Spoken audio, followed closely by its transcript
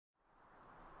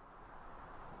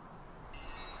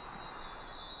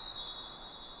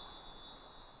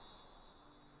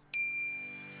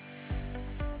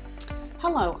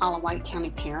Hello, Isle of Wight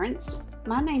County parents.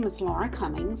 My name is Laura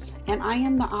Cummings, and I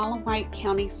am the Isle of Wight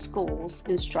County Schools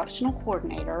Instructional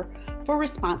Coordinator for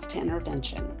Response to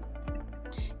Intervention.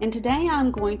 And today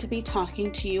I'm going to be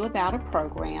talking to you about a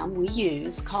program we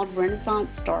use called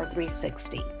Renaissance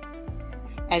Star360.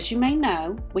 As you may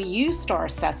know, we use STAR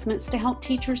assessments to help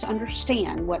teachers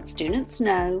understand what students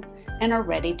know and are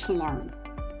ready to learn.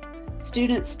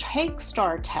 Students take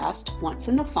STAR tests once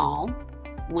in the fall,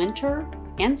 winter,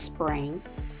 and spring,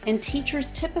 and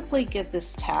teachers typically give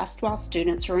this test while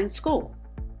students are in school.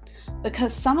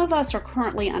 Because some of us are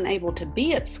currently unable to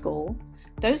be at school,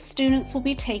 those students will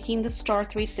be taking the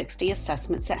Star360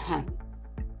 assessments at home.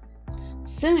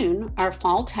 Soon, our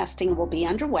fall testing will be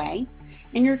underway,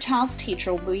 and your child's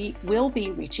teacher will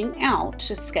be reaching out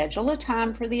to schedule a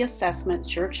time for the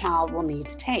assessments your child will need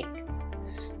to take.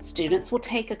 Students will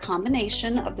take a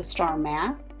combination of the STAR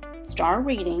Math, STAR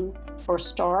Reading, or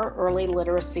STAR Early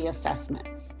Literacy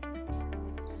assessments.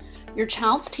 Your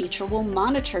child's teacher will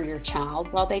monitor your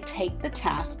child while they take the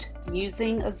test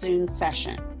using a Zoom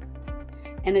session.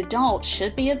 An adult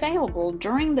should be available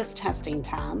during this testing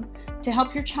time to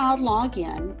help your child log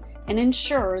in and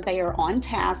ensure they are on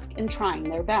task and trying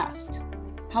their best.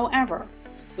 However,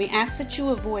 we ask that you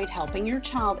avoid helping your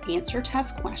child answer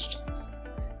test questions.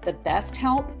 The best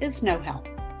help is no help.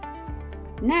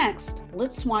 Next,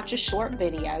 let's watch a short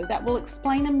video that will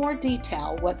explain in more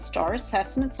detail what STAR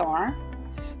assessments are,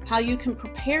 how you can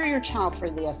prepare your child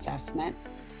for the assessment,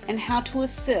 and how to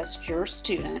assist your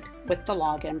student with the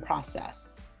login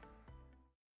process.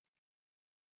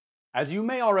 As you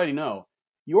may already know,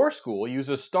 your school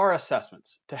uses STAR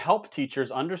assessments to help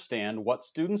teachers understand what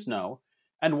students know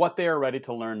and what they are ready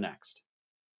to learn next.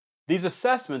 These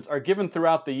assessments are given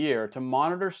throughout the year to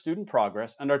monitor student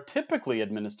progress and are typically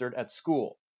administered at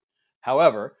school.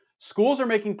 However, schools are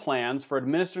making plans for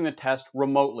administering the test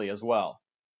remotely as well.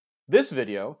 This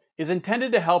video is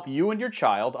intended to help you and your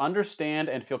child understand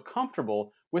and feel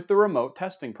comfortable with the remote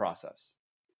testing process.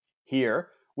 Here,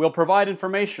 we'll provide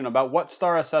information about what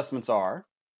STAR assessments are,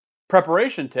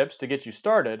 preparation tips to get you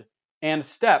started, and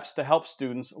steps to help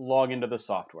students log into the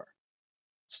software.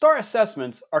 STAR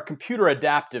assessments are computer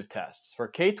adaptive tests for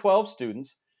K-12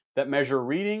 students that measure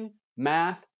reading,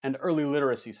 math, and early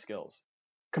literacy skills.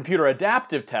 Computer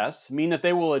adaptive tests mean that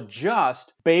they will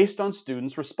adjust based on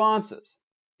students' responses.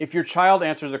 If your child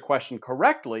answers a question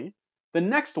correctly, the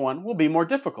next one will be more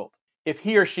difficult. If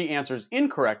he or she answers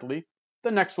incorrectly,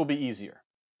 the next will be easier.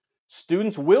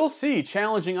 Students will see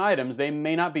challenging items they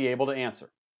may not be able to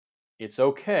answer. It's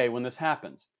okay when this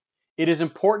happens. It is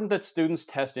important that students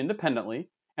test independently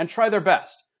and try their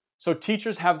best, so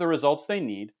teachers have the results they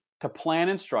need to plan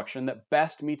instruction that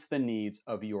best meets the needs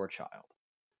of your child.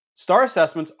 STAR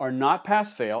assessments are not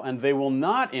pass-fail, and they will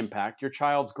not impact your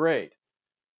child's grade.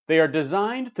 They are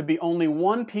designed to be only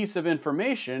one piece of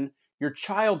information your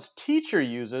child's teacher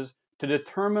uses to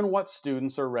determine what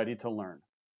students are ready to learn.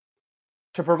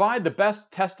 To provide the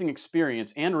best testing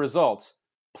experience and results,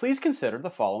 please consider the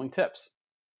following tips.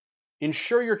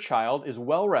 Ensure your child is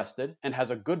well rested and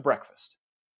has a good breakfast.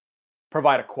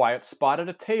 Provide a quiet spot at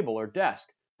a table or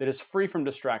desk that is free from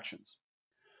distractions.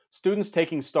 Students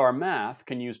taking STAR Math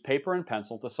can use paper and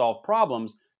pencil to solve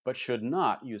problems, but should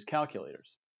not use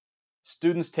calculators.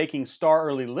 Students taking STAR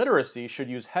Early Literacy should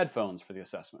use headphones for the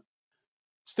assessment.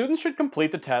 Students should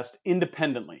complete the test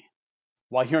independently.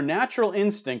 While your natural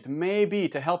instinct may be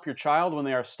to help your child when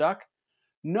they are stuck,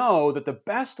 know that the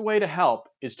best way to help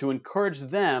is to encourage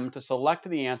them to select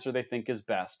the answer they think is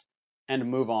best and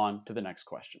move on to the next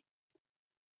question.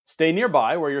 Stay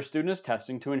nearby where your student is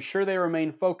testing to ensure they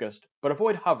remain focused, but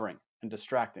avoid hovering and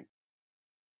distracting.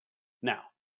 Now,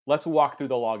 let's walk through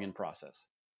the login process.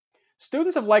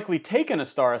 Students have likely taken a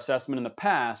STAR assessment in the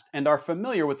past and are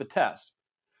familiar with the test,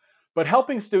 but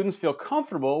helping students feel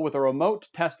comfortable with a remote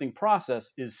testing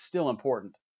process is still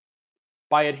important.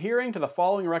 By adhering to the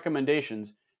following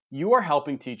recommendations, you are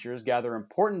helping teachers gather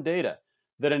important data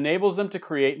that enables them to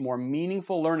create more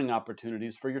meaningful learning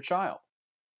opportunities for your child.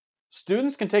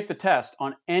 Students can take the test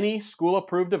on any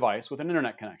school-approved device with an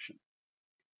internet connection.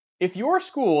 If your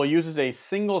school uses a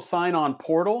single sign-on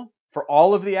portal for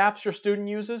all of the apps your student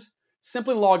uses,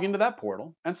 simply log into that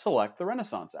portal and select the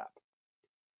Renaissance app.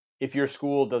 If your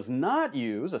school does not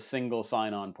use a single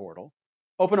sign-on portal,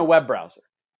 open a web browser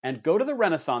and go to the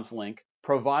Renaissance link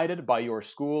provided by your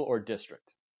school or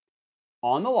district.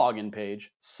 On the login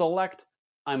page, select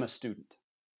I'm a student.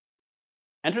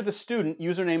 Enter the student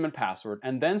username and password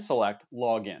and then select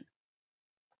Login.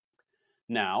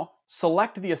 Now,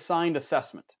 select the assigned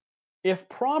assessment. If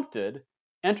prompted,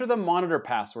 enter the monitor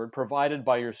password provided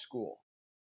by your school.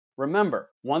 Remember,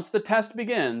 once the test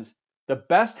begins, The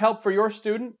best help for your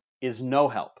student is no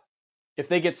help. If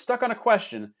they get stuck on a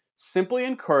question, simply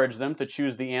encourage them to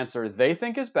choose the answer they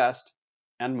think is best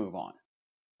and move on.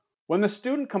 When the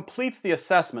student completes the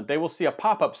assessment, they will see a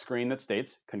pop-up screen that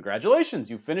states,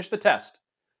 "Congratulations, you finished the test."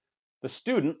 The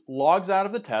student logs out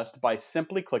of the test by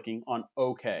simply clicking on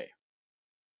OK.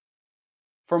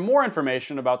 For more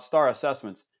information about STAR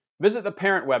assessments, visit the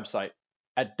parent website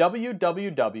at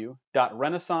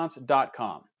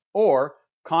www.renaissance.com or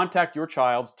contact your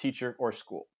child's teacher or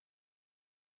school.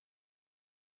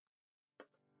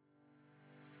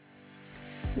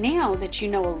 Now that you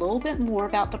know a little bit more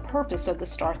about the purpose of the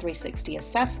Star360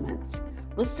 assessments,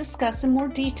 let's discuss in more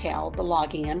detail the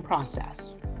logging in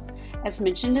process. As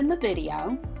mentioned in the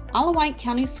video, Alawite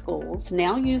County Schools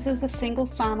now uses a single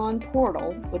sign-on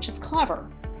portal, which is Clever.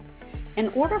 In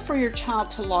order for your child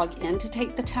to log in to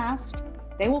take the test,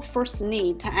 they will first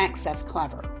need to access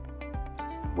Clever,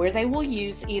 where they will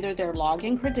use either their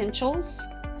login credentials,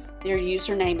 their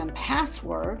username and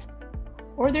password,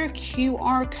 or their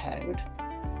QR code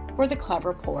for the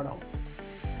Clever portal.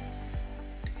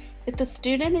 If the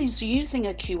student is using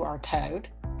a QR code,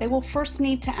 they will first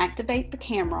need to activate the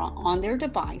camera on their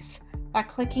device by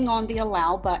clicking on the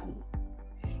Allow button,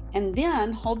 and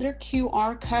then hold their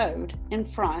QR code in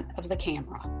front of the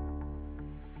camera.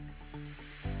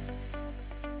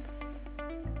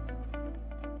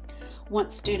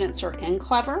 Once students are in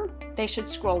Clever, they should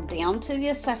scroll down to the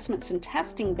Assessments and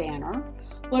Testing banner,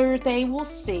 where they will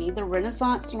see the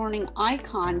Renaissance Learning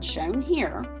icon shown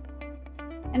here,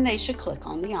 and they should click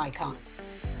on the icon.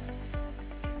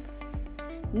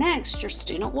 Next, your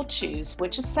student will choose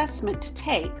which assessment to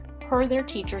take per their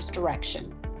teacher's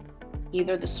direction,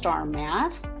 either the STAR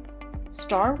Math,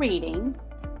 STAR Reading,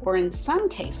 or in some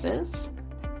cases,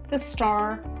 the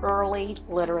STAR Early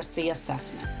Literacy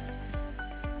Assessment.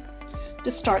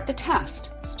 To start the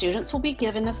test, students will be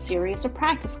given a series of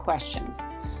practice questions,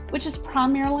 which is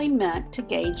primarily meant to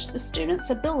gauge the student's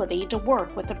ability to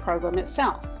work with the program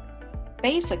itself,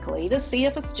 basically to see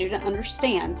if a student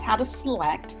understands how to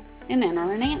select and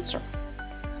enter an answer.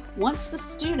 Once the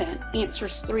student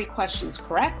answers 3 questions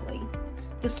correctly,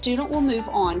 the student will move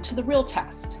on to the real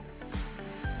test.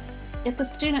 If the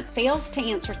student fails to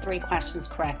answer 3 questions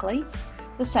correctly,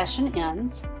 the session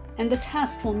ends and the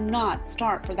test will not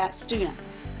start for that student.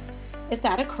 If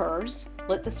that occurs,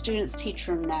 let the student's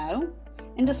teacher know,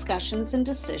 and discussions and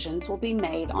decisions will be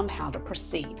made on how to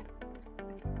proceed.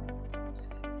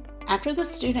 After the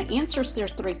student answers their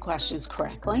 3 questions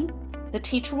correctly, the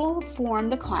teacher will inform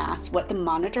the class what the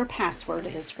monitor password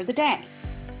is for the day.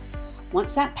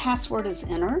 Once that password is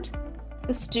entered,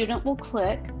 the student will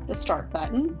click the Start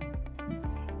button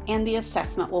and the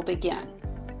assessment will begin.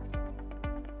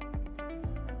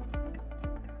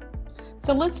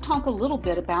 So let's talk a little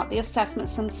bit about the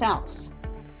assessments themselves.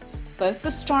 Both the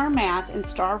STAR Math and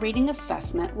STAR Reading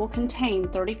assessment will contain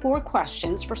 34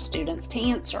 questions for students to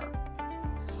answer.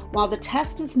 While the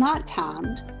test is not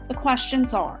timed, the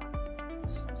questions are.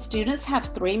 Students have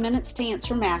 3 minutes to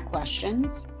answer math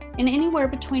questions and anywhere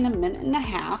between 1.5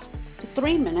 minutes to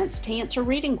 3 minutes to answer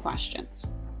reading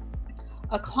questions.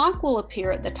 A clock will appear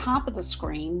at the top of the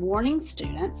screen warning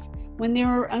students when there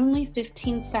are only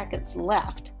 15 seconds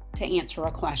left to answer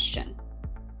a question.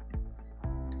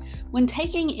 When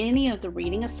taking any of the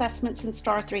reading assessments in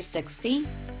Star360,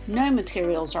 no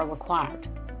materials are required.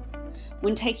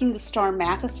 When taking the STAR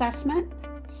Math assessment,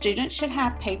 students should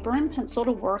have paper and pencil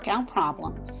to work out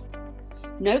problems.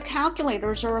 No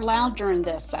calculators are allowed during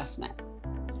the assessment.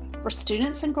 For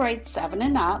students in grades 7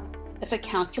 and up, if a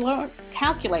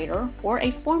calculator or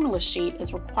a formula sheet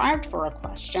is required for a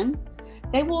question,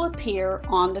 they will appear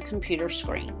on the computer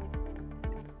screen.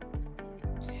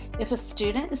 If a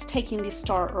student is taking the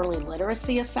STAR Early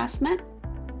Literacy assessment,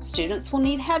 students will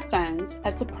need headphones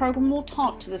as the program will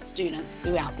talk to the students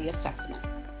throughout the assessment.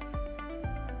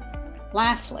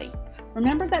 Lastly,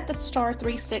 remember that the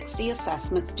Star360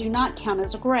 assessments do not count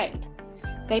as a grade.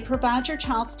 They provide your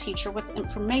child's teacher with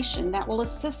information that will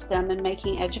assist them in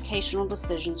making educational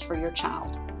decisions for your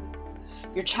child.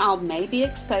 Your child may be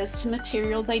exposed to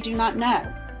material they do not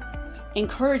know.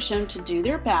 Encourage them to do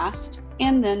their best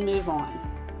and then move on.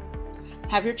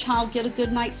 Have your child get a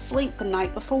good night's sleep the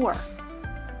night before.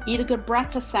 Eat a good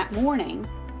breakfast that morning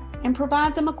and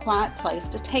provide them a quiet place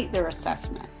to take their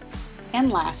assessment. And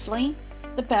lastly,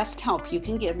 the best help you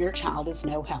can give your child is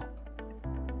no help.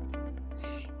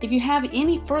 If you have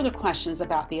any further questions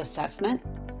about the assessment,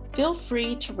 feel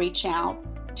free to reach out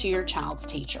to your child's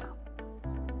teacher.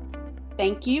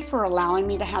 Thank you for allowing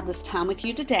me to have this time with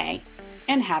you today,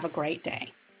 and have a great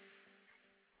day.